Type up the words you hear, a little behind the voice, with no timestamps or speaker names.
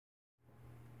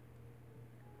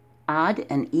Odd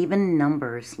and Even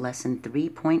Numbers, Lesson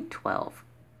 3.12.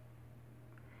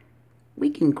 We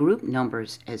can group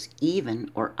numbers as even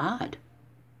or odd.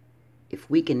 If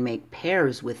we can make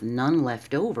pairs with none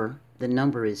left over, the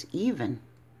number is even.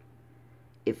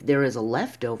 If there is a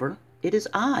leftover, it is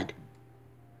odd.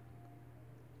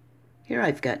 Here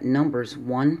I've got numbers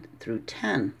 1 through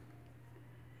 10.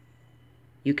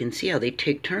 You can see how they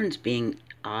take turns being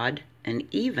odd and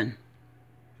even.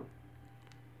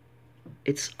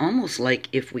 It's almost like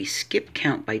if we skip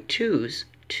count by twos,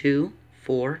 2,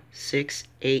 4, 6,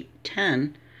 8,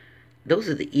 10, those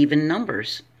are the even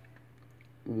numbers.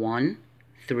 1,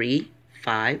 3,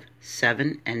 5,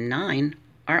 7, and 9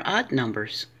 are odd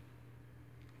numbers.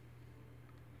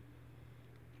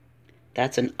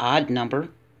 That's an odd number.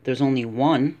 There's only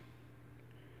 1.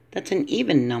 That's an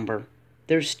even number.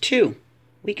 There's 2.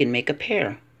 We can make a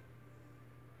pair.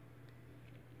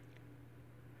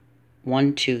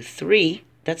 1, 2, 3,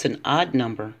 that's an odd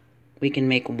number. We can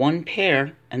make one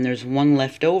pair and there's 1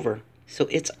 left over, so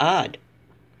it's odd.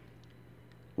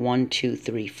 1, 2,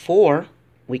 3, 4,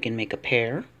 we can make a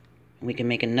pair. We can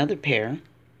make another pair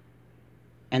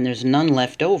and there's none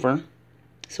left over,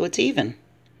 so it's even.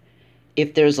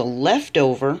 If there's a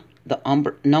leftover, the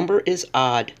number is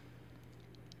odd.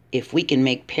 If we can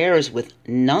make pairs with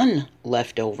none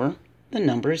left over, the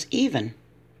number is even.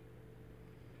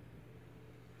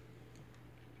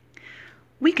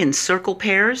 We can circle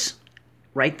pairs,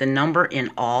 write the number in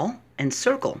all, and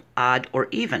circle odd or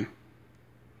even.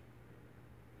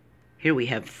 Here we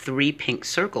have 3 pink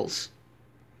circles.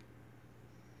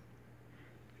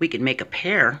 We can make a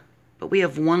pair, but we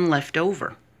have 1 left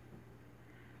over.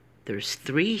 There's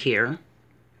 3 here,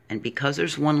 and because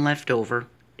there's 1 left over,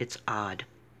 it's odd.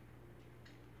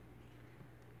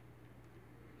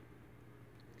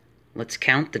 Let's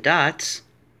count the dots.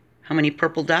 How many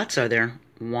purple dots are there?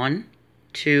 1,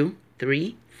 2,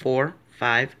 3, 4,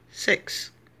 5,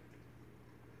 6.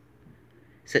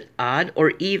 Is it odd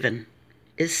or even?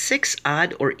 Is 6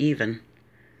 odd or even?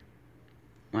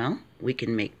 Well, we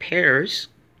can make pairs,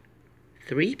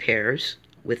 3 pairs,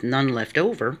 with none left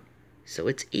over, so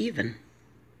it's even.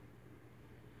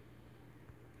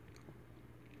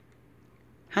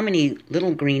 How many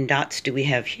little green dots do we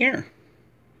have here?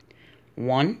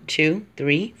 1, 2,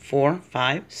 3, 4,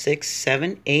 5, 6,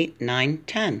 7, 8, 9,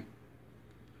 10.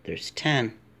 There's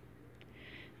 10.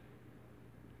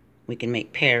 We can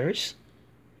make pairs.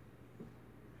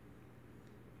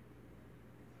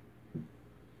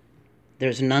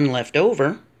 There's none left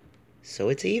over, so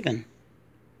it's even.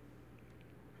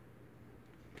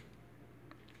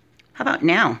 How about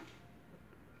now?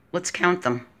 Let's count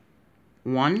them.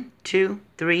 1, 2,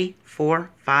 3, 4,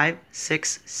 5,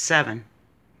 6, 7.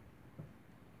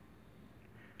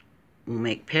 We'll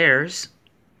make pairs.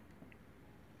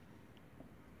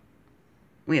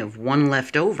 We have 1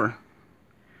 left over,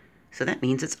 so that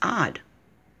means it's odd.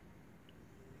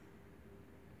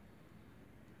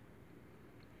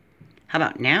 How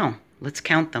about now? Let's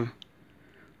count them.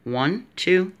 1,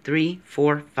 2, 3,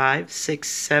 4, 5, 6,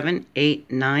 7,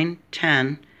 8, 9,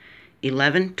 10,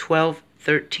 11, 12,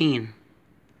 13.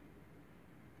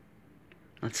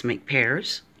 Let's make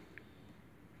pairs.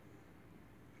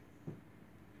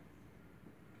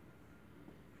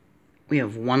 We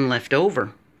have 1 left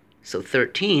over, so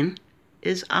 13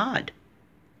 is odd.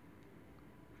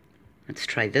 Let's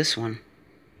try this one.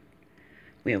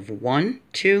 We have 1,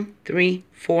 2, 3,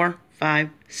 4, 5,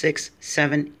 6,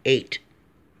 7, 8.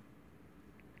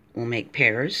 We'll make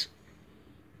pairs.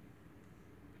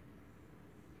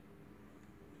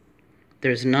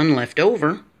 There's none left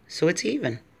over, so it's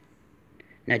even.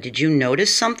 Now, did you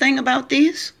notice something about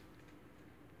these?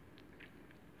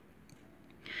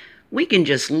 We can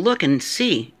just look and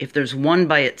see if there's 1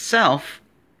 by itself,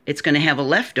 it's going to have a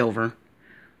leftover.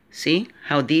 See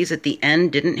how these at the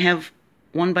end didn't have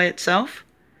 1 by itself?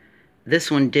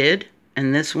 This one did,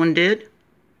 and this one did.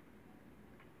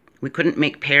 We couldn't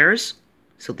make pairs,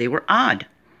 so they were odd.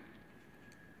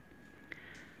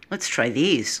 Let's try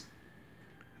these.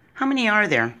 How many are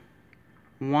there?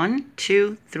 1,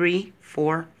 2, 3,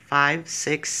 4, 5,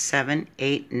 6, 7,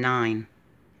 8, 9.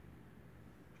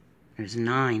 There's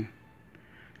 9.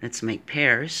 Let's make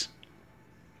pairs.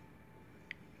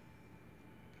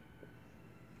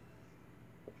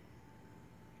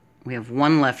 We have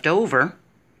 1 left over,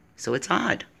 so it's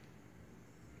odd.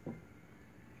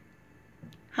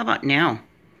 How about now?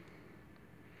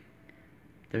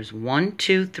 There's 1,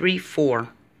 2, 3, 4.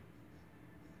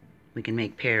 We can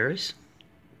make pairs.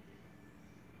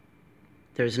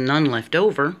 There's none left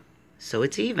over, so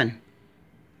it's even.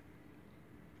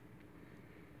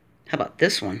 How about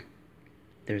this one?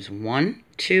 There's 1,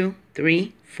 2,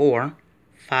 3, 4,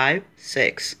 5,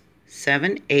 6,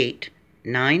 7, 8,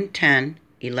 9, 10,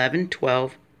 11,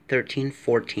 12, 13,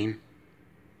 14.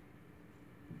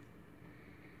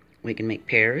 We can make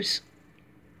pairs.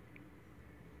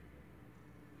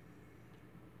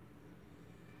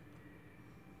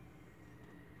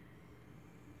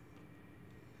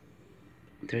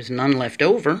 There's none left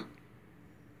over,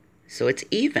 so it's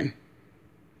even.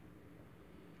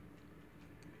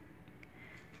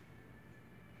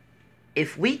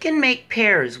 If we can make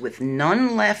pairs with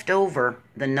none left over,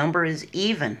 the number is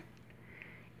even.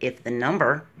 If the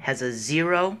number has a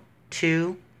 0,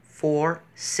 2, 4,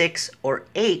 6, or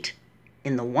 8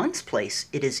 in the ones place,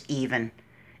 it is even.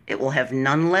 It will have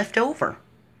none left over.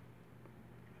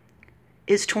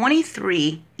 Is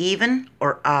 23 even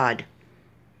or odd?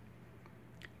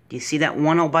 Do you see that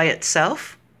 1 all by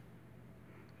itself?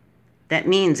 That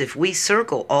means if we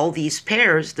circle all these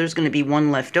pairs, there's going to be 1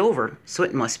 left over, so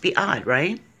it must be odd,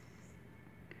 right?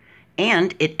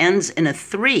 And it ends in a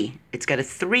 3. It's got a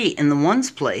 3 in the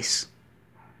ones place.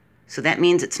 So that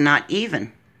means it's not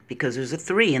even, because there's a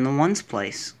 3 in the ones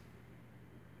place.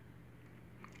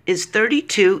 Is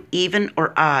 32 even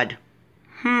or odd?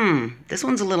 This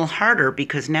one's a little harder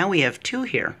because now we have 2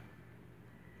 here.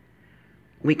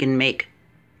 We can make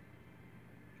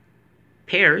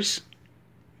pairs.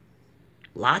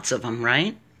 Lots of them,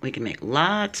 right? We can make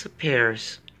lots of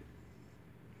pairs.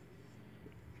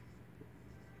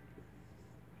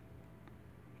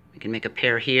 We can make a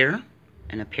pair here,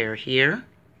 and a pair here,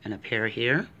 and a pair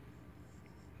here.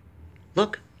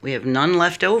 Look, we have none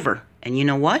left over. And you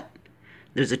know what?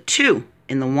 There's a 2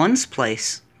 in the ones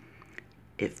place.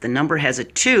 If the number has a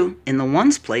 2 in the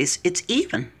ones place, it's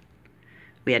even.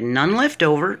 We had none left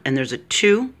over, and there's a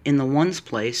 2 in the ones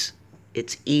place.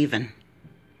 It's even.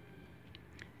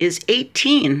 Is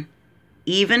 18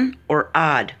 even or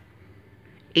odd?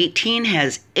 18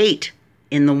 has 8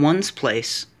 in the ones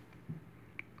place.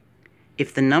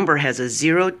 If the number has a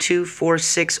 0, 2, 4,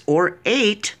 6, or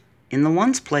 8 in the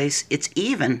ones place, it's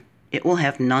even. It will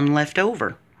have none left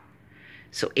over.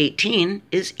 So 18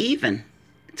 is even.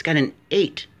 It's got an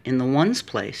 8 in the ones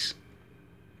place.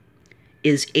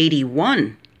 Is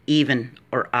 81 even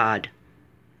or odd?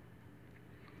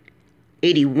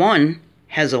 81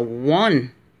 has a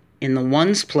 1 in the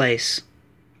ones place.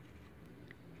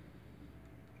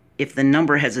 If the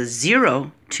number has a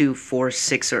 0, 2, 4,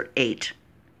 6, or 8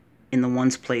 in the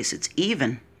ones place, it's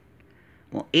even.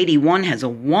 Well, 81 has a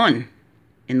 1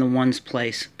 in the ones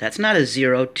place. That's not a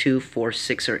 0, 2, 4,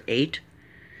 6, or 8.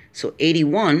 So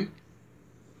 81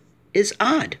 is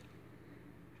odd.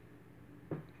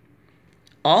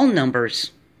 All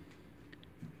numbers,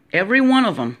 every one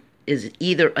of them, is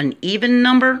either an even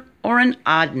number or an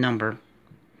odd number.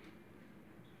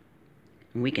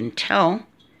 We can tell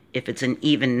if it's an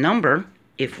even number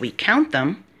if we count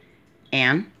them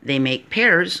and they make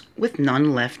pairs with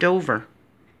none left over.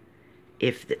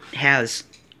 If it has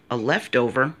a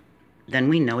leftover, then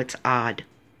we know it's odd.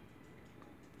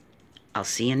 I'll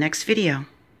see you next video.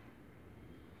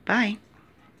 Bye.